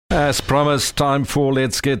As promised, time for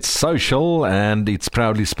Let's Get Social, and it's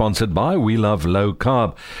proudly sponsored by We Love Low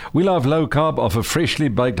Carb. We Love Low Carb offer freshly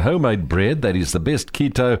baked homemade bread that is the best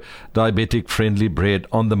keto, diabetic-friendly bread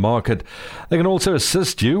on the market. They can also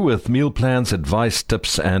assist you with meal plans, advice,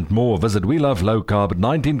 tips, and more. Visit We Love Low Carb at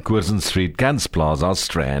 19 Curzon Street, Gans Plaza,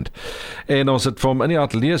 Strand. En ons het van in die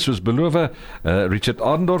ateljee soos beloof, Richard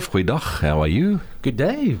Adendorf. Goeiedag, how are you? Good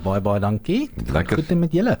day, bye dankie. Lekker. Goed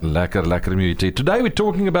met julle. Lekker mutie. Today we're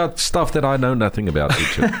talking about stuff that I know nothing about,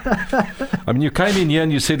 Richard. I mean, you came in here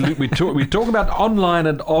and you said, look, we talk about online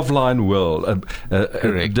and offline world,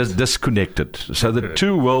 disconnected. So the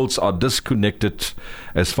two worlds are disconnected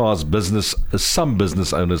as far as some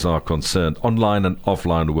business owners are concerned. Online and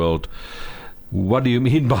offline world. What do you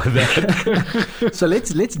mean by that? So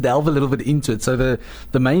let's delve a little bit into it. So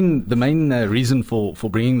the main reason for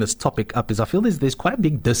bringing this topic up is I feel there's quite a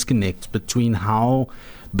big disconnect between how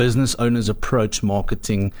business owners approach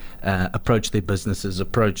marketing, approach their businesses,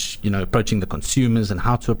 approaching the consumers and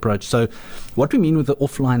how to approach. So what we mean with the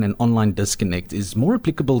offline and online disconnect is more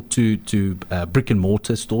applicable to brick and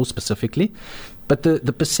mortar stores specifically. But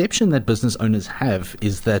the perception that business owners have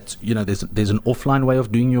is that, there's an offline way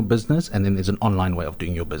of doing your business and then there's an online way of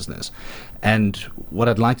doing your business. And what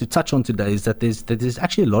I'd like to touch on today is that there's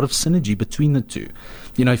actually a lot of synergy between the two.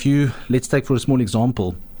 Let's take for a small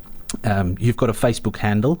example, you've got a Facebook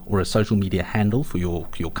handle or a social media handle for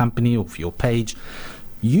your company or for your page.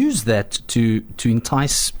 Use that to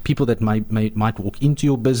entice people that might walk into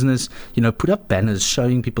your business. Put up banners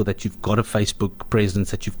showing people that you've got a Facebook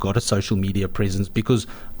presence, that you've got a social media presence, because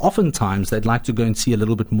oftentimes they'd like to go and see a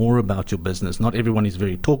little bit more about your business. Not everyone is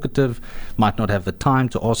very talkative, might not have the time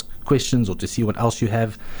to ask questions or to see what else you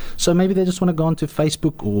have. So maybe they just want to go onto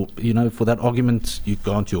Facebook or, for that argument, you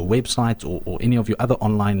go onto your website or any of your other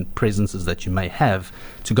online presences that you may have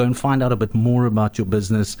to go and find out a bit more about your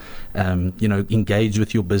business, engage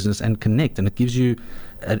with your business and connect. And it gives you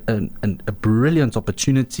a brilliant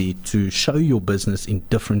opportunity to show your business in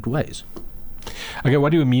different ways. Okay,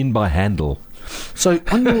 what do you mean by handle? So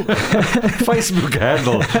on your Facebook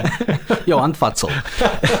handle. Yo, handvatsel.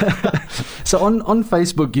 So on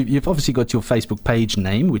Facebook, you've obviously got your Facebook page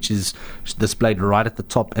name, which is displayed right at the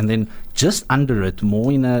top, and then just under it,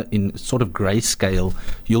 more in sort of grayscale,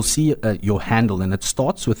 you'll see your handle, and it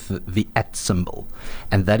starts with the @ symbol,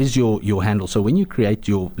 and that is your handle. So when you create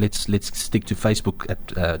your, let's stick to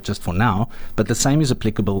Facebook just for now, but the same is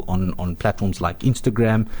applicable on platforms like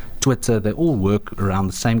Instagram, Twitter. They all work around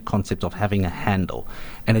the same concept of having a handle,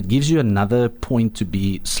 and it gives you another point to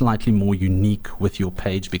be slightly more unique with your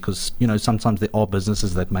page, because sometimes there are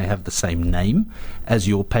businesses that may have the same name as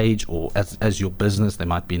your page or as your business. They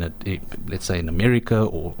might be let's say in America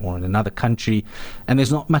or in another country, and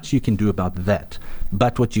there's not much you can do about that.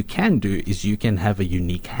 But what you can do is you can have a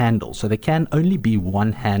unique handle. So there can only be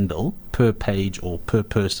one handle per page or per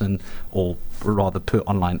person, or rather per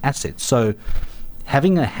online asset. So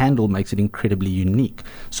having a handle makes it incredibly unique.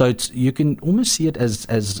 So you can almost see it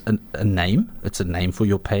as a name. It's a name for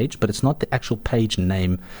your page, but it's not the actual page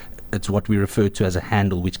name. It's what we refer to as a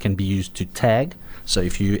handle, which can be used to tag. So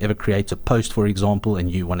if you ever create a post, for example, and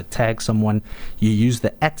you want to tag someone, you use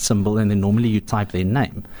the @ symbol, and then normally you type their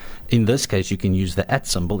name. In this case, you can use the @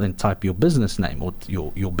 symbol and type your business name, or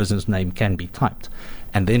your business name can be typed.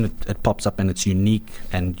 And then it pops up and it's unique,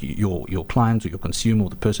 and your client or your consumer or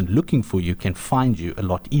the person looking for you can find you a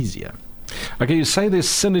lot easier. Okay, you say there's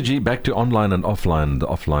synergy back to online and offline, the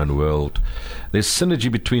offline world. There's synergy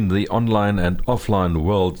between the online and offline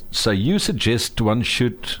world. So you suggest one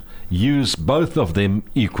should use both of them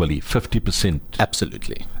equally, 50%.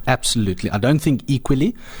 Absolutely. I don't think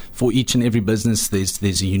equally. For each and every business,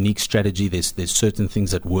 there's a unique strategy. There's certain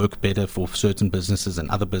things that work better for certain businesses, and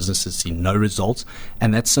other businesses see no results.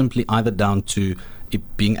 And that's simply either down to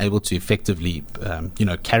being able to effectively,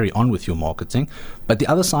 carry on with your marketing. But the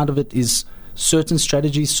other side of it is certain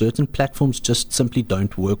strategies, certain platforms just simply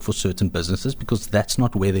don't work for certain businesses, because that's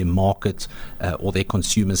not where their market or their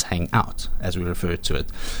consumers hang out, as we refer to it.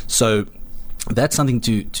 So that's something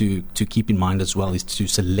to keep in mind as well, is to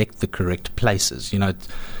select the correct places. A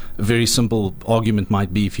very simple argument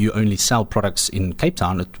might be, if you only sell products in Cape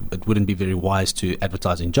Town, it wouldn't be very wise to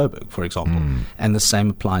advertise in Joburg, for example. And the same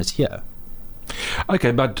applies here.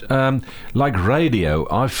 Okay, but like radio,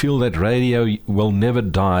 I feel that radio will never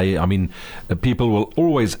die. I mean, people will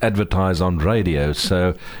always advertise on radio.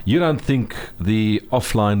 So you don't think the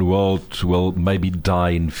offline world will maybe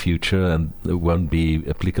die in future and it won't be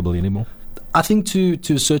applicable anymore? I think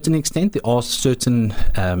to a certain extent, there are certain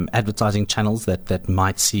advertising channels that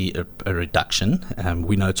might see a reduction.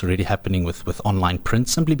 We know it's already happening with online print,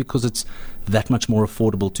 simply because it's that much more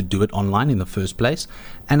affordable to do it online in the first place.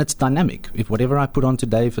 And it's dynamic. If whatever I put on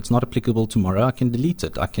today, if it's not applicable tomorrow, I can delete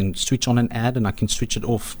it. I can switch on an ad and I can switch it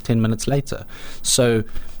off 10 minutes later. So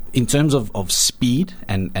in terms of speed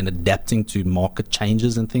and adapting to market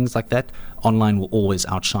changes and things like that, online will always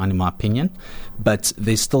outshine, in my opinion. But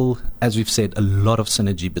there's still, as we've said, a lot of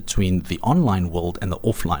synergy between the online world and the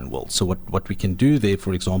offline world. So what we can do there,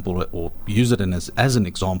 for example, or use it as an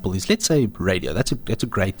example, is, let's say, radio. That's a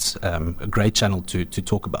great channel to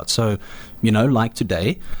talk about. So, like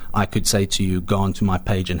today, I could say to you, go onto my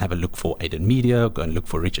page and have a look for Aiden Media, go and look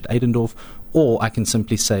for Richard Eidendorf, or I can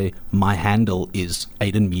simply say my handle is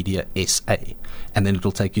Aiden Media SA, and then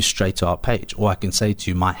it'll take you straight to our page. Or I can say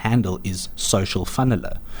to you, my handle is Social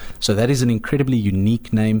Funneler. So that is an incredibly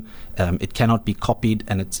unique name. It cannot be copied,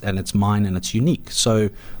 and it's mine, and it's unique. So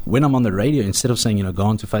when I'm on the radio, instead of saying, go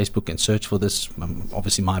onto Facebook and search for this,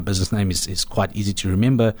 obviously my business name is quite easy to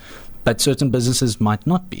remember, but certain businesses might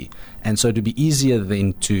not be. And so it'd be easier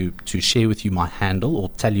then to share with you my handle or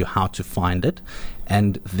tell you how to find it.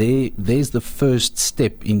 And there's the first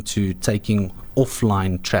step into taking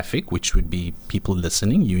offline traffic, which would be people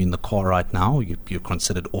listening. You're in the car right now, you're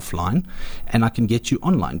considered offline, and I can get you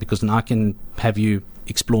online, because now I can have you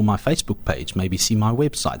explore my Facebook page, maybe see my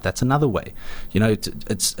website. That's another way.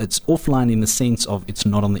 It's offline in the sense of it's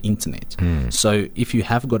not on the internet. So if you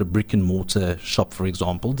have got a brick and mortar shop, for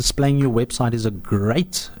example, displaying your website is a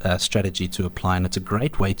great strategy to apply, and it's a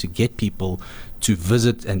great way to get people to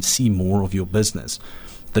visit and see more of your business.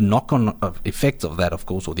 The knock-on effect of that, of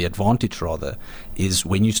course, or the advantage rather, is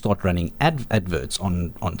when you start running adverts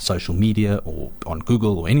on social media or on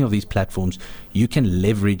Google or any of these platforms, you can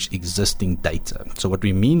leverage existing data. So what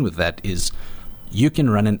we mean with that is you can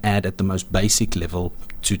run an ad at the most basic level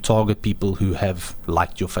to target people who have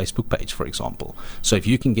liked your Facebook page, for example. So if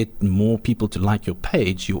you can get more people to like your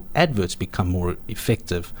page, your adverts become more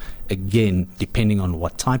effective, again, depending on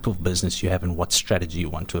what type of business you have and what strategy you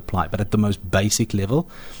want to apply. But at the most basic level,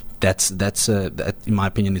 that in my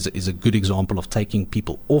opinion, is a good example of taking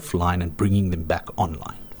people offline and bringing them back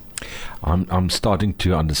online. I'm starting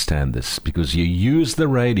to understand this, because you use the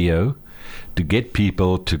radio to get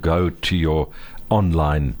people to go to your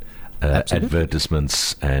online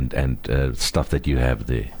advertisements and stuff that you have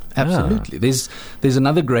there. Absolutely. There's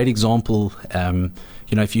another great example.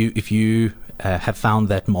 If you have found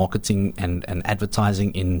that marketing and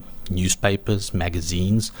advertising in newspapers,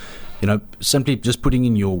 magazines, simply just putting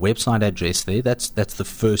in your website address there, that's the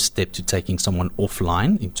first step to taking someone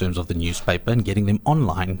offline in terms of the newspaper and getting them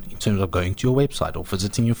online in terms of going to your website or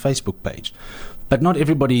visiting your Facebook page. But not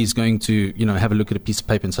everybody is going to, have a look at a piece of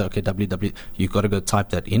paper and say, okay, www, you've got to go type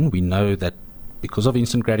that in. We know that because of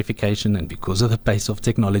instant gratification and because of the pace of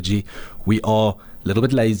technology, we are a little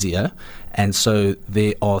bit lazier. And so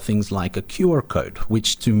there are things like a QR code,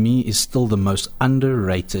 which to me is still the most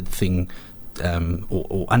underrated thing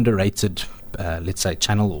or underrated, let's say,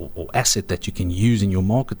 channel or asset that you can use in your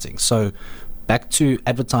marketing. So back to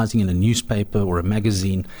advertising in a newspaper or a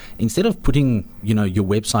magazine, instead of putting, your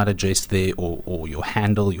website address there or your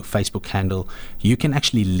handle, your Facebook handle, you can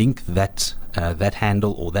actually link that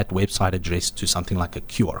handle or that website address to something like a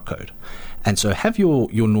QR code. And so have your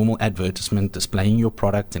normal advertisement displaying your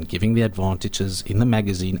product and giving the advantages in the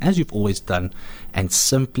magazine, as you've always done, and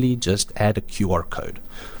simply just add a QR code.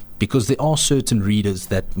 Because there are certain readers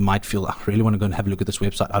that might feel, I really want to go and have a look at this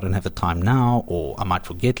website. I don't have the time now, or I might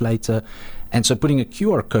forget later. And so putting a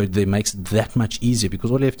QR code there makes it that much easier,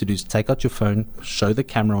 because all you have to do is take out your phone, show the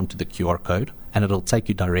camera onto the QR code, and it'll take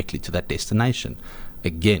you directly to that destination.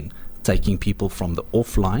 Again, taking people from the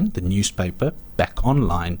offline, the newspaper, back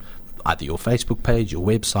online, either your Facebook page, your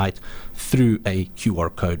website, through a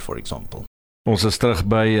QR code, for example. Ons is terug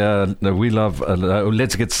by We Love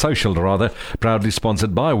Let's Get Social, rather, proudly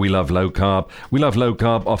sponsored by We Love Low Carb. We Love Low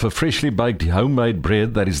Carb offer freshly baked homemade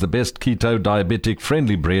bread that is the best keto, diabetic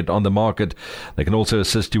friendly bread on the market. They can also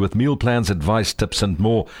assist you with meal plans, advice, tips and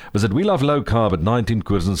more. Visit We Love Low Carb at 19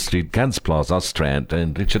 Curzon Street, Gans Plaza, Strand.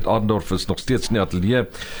 And Richard Eidendorf is nog steeds in die atelier.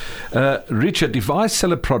 Richard, if I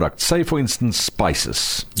sell a product, say for instance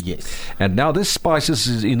spices. Yes. And now this spices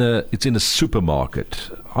is in a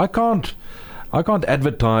supermarket. I can't I can't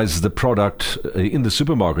advertise the product in the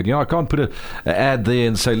supermarket. I can't put an ad there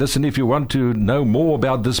and say, listen, if you want to know more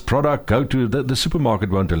about this product, go to the supermarket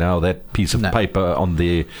won't allow that piece of paper on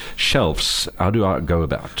their shelves. How do I go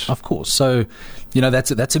about? Of course. So,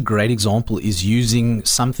 that's a great example, is using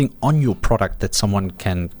something on your product that someone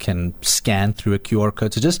can scan through a QR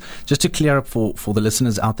code. So just to clear up for the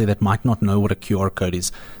listeners out there that might not know what a QR code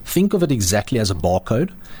is, think of it exactly as a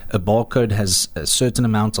barcode. A barcode has a certain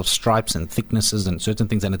amount of stripes and thicknesses and certain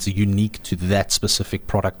things, and it's unique to that specific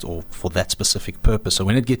product or for that specific purpose. So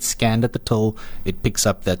when it gets scanned at the till, it picks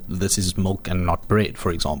up that this is milk and not bread,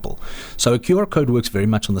 for example. So a QR code works very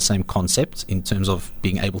much on the same concept in terms of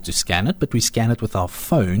being able to scan it, but we scan it with our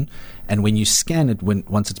phone, and when you scan it,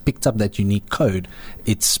 once it's picked up that unique code,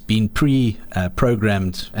 it's been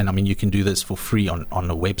pre-programmed, and I mean you can do this for free on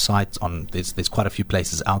a website. There's quite a few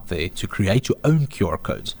places out there to create your own QR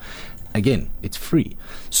codes. Again, it's free,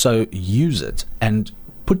 so use it and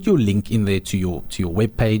put your link in there to your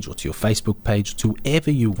web page or to your Facebook page, to wherever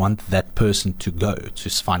you want that person to go to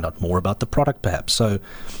find out more about the product, perhaps. So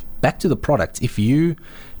back to the product, if you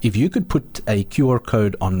could put a QR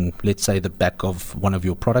code on, let's say, the back of one of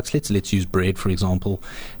your products, let's use bread, for example,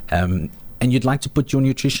 and you'd like to put your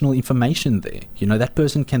nutritional information there, that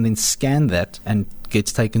person can then scan that and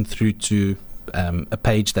gets taken through to a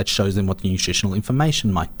page that shows them what the nutritional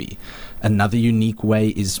information might be. Another unique way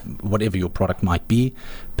is whatever your product might be.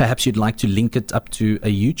 Perhaps you'd like to link it up to a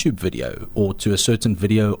YouTube video or to a certain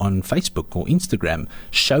video on Facebook or Instagram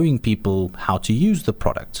showing people how to use the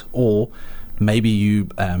product. Or maybe you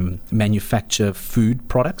manufacture food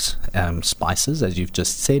products, spices, as you've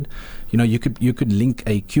just said. You could link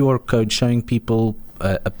a QR code showing people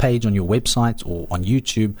a page on your website or on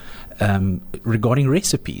YouTube regarding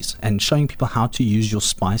recipes and showing people how to use your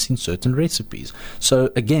spice in certain recipes.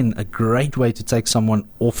 So again, a great way to take someone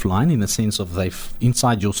offline, in the sense of they've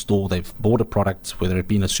inside your store, they've bought a product, whether it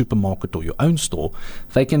be in a supermarket or your own store,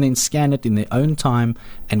 they can then scan it in their own time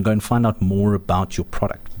and go and find out more about your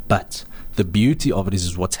product. But the beauty of it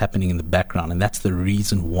is what's happening in the background, and that's the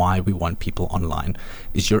reason why we want people online,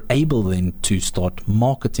 is you're able then to start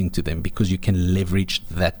marketing to them because you can leverage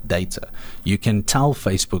that data. You can tell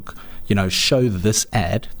Facebook, show this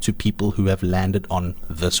ad to people who have landed on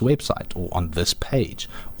this website or on this page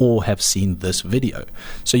or have seen this video.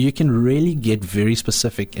 So you can really get very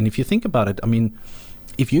specific. And if you think about it, I mean,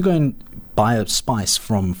 if you go and buy a spice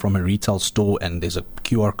from a retail store and there's a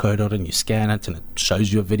QR code on it and you scan it and it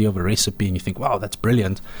shows you a video of a recipe and you think, wow, that's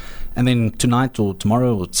brilliant. And then tonight or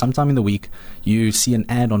tomorrow or sometime in the week, you see an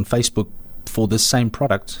ad on Facebook for this same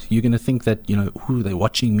product, you're going to think that, they're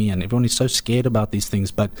watching me, and everyone is so scared about these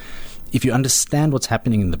things. But if you understand what's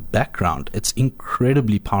happening in the background, it's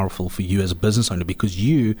incredibly powerful for you as a business owner, because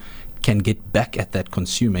you can get back at that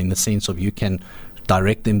consumer in the sense of you can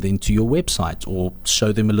direct them then to your website or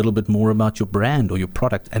show them a little bit more about your brand or your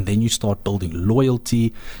product, and then you start building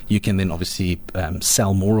loyalty. You can then obviously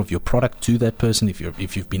sell more of your product to that person if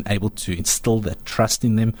you've been able to instill that trust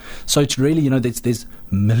in them. So it's really, there's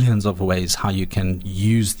millions of ways how you can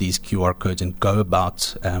use these QR codes and go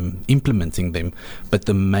about implementing them. But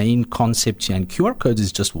the main concept here, and QR codes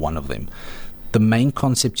is just one of them, the main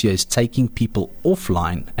concept here is taking people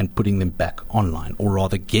offline and putting them back online, or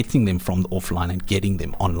rather getting them from the offline and getting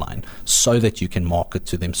them online, so that you can market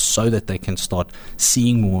to them, so that they can start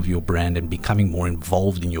seeing more of your brand and becoming more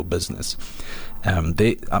involved in your business.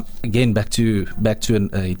 Again, back to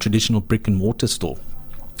a traditional brick and mortar store.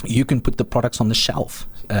 You can put the products on the shelf,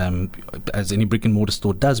 as any brick and mortar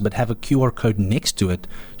store does, but have a QR code next to it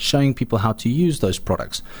showing people how to use those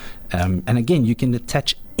products. And again, you can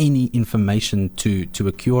attach any information to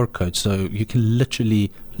a QR code, so you can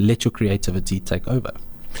literally let your creativity take over.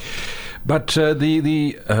 But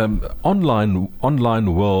the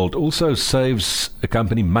online world also saves a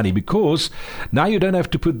company money, because now you don't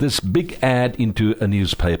have to put this big ad into a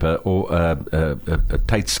newspaper or a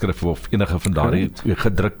tydskrif of enige van daardie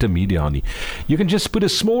gedrukte media nie. You can just put a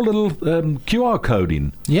small little QR code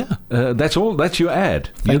in. Yeah. That's all. That's your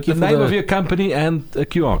ad. Thank you the for name of your company and a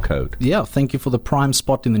QR code. Yeah, thank you for the prime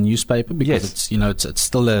spot in the newspaper, because yes. it's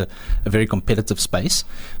still a very competitive space.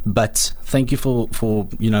 But thank you for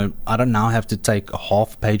I don't now have to take a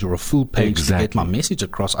half page or a full page to get my message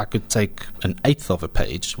across. I could take an eighth of a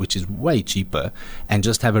page, which is way cheaper, and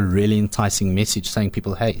just have a really enticing message saying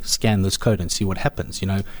people, hey, scan this code and see what happens.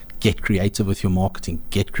 Get creative with your marketing,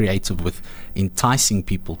 get creative with enticing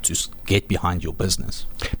people to get behind your business.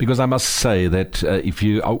 Because I must say that if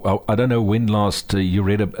you, I don't know when last you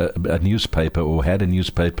read a newspaper or had a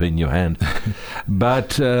newspaper in your hand, but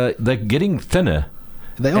they're getting thinner.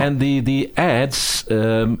 They are. And the ads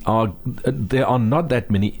there are not that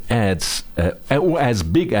many ads or as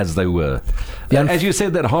big as they were. As you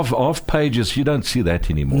said, that half pages, you don't see that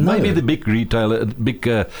anymore. No. Maybe the big retailer, big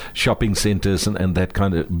shopping centres and that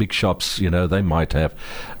kind of big shops, they might have,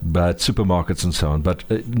 but supermarkets and so on. But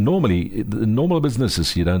normally, the normal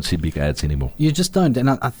businesses, you don't see big ads anymore. You just don't. And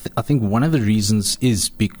I think one of the reasons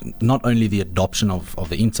is not only the adoption of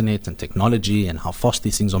the internet and technology and how fast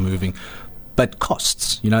these things are moving, but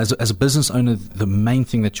costs. As a business owner, the main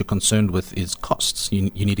thing that you're concerned with is costs. You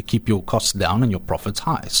need to keep your costs down and your profits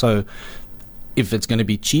high. So if it's going to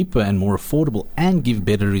be cheaper and more affordable and give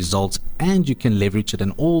better results, and you can leverage it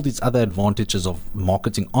and all these other advantages of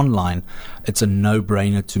marketing online, it's a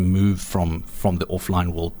no-brainer to move from the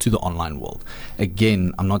offline world to the online world.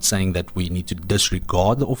 Again, I'm not saying that we need to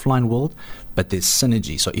disregard the offline world, but there's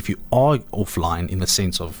synergy. So if you are offline in the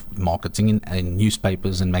sense of marketing in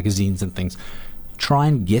newspapers and magazines and things, try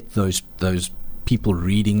and get those people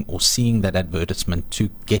reading or seeing that advertisement to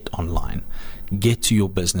get online, get to your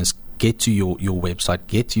business, get to your website,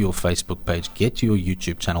 get to your Facebook page, get to your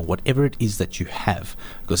YouTube channel, whatever it is that you have,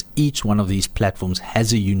 because each one of these platforms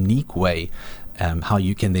has a unique way how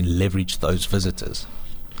you can then leverage those visitors.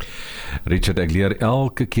 Richard, ek leer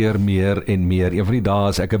elke keer meer en meer. Een van die dae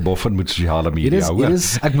is ek 'n boffin met sosiale media.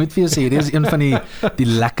 Ek moet vir jou sê, dit is een van die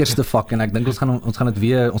lekkerste vak, en ek dink ons gaan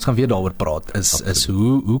weer daaroor praat. Is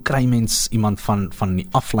hoe kry mens iemand van die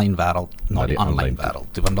aflyn wêreld na die aanlyn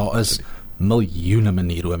wêreld? Want daar is miljoene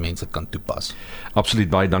maniere hoe mense dit kan toepas. Absoluut,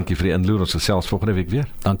 baie dankie vir die inloer. Ons gesels volgende week weer.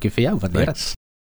 Dankie vir jou, waardeer dit.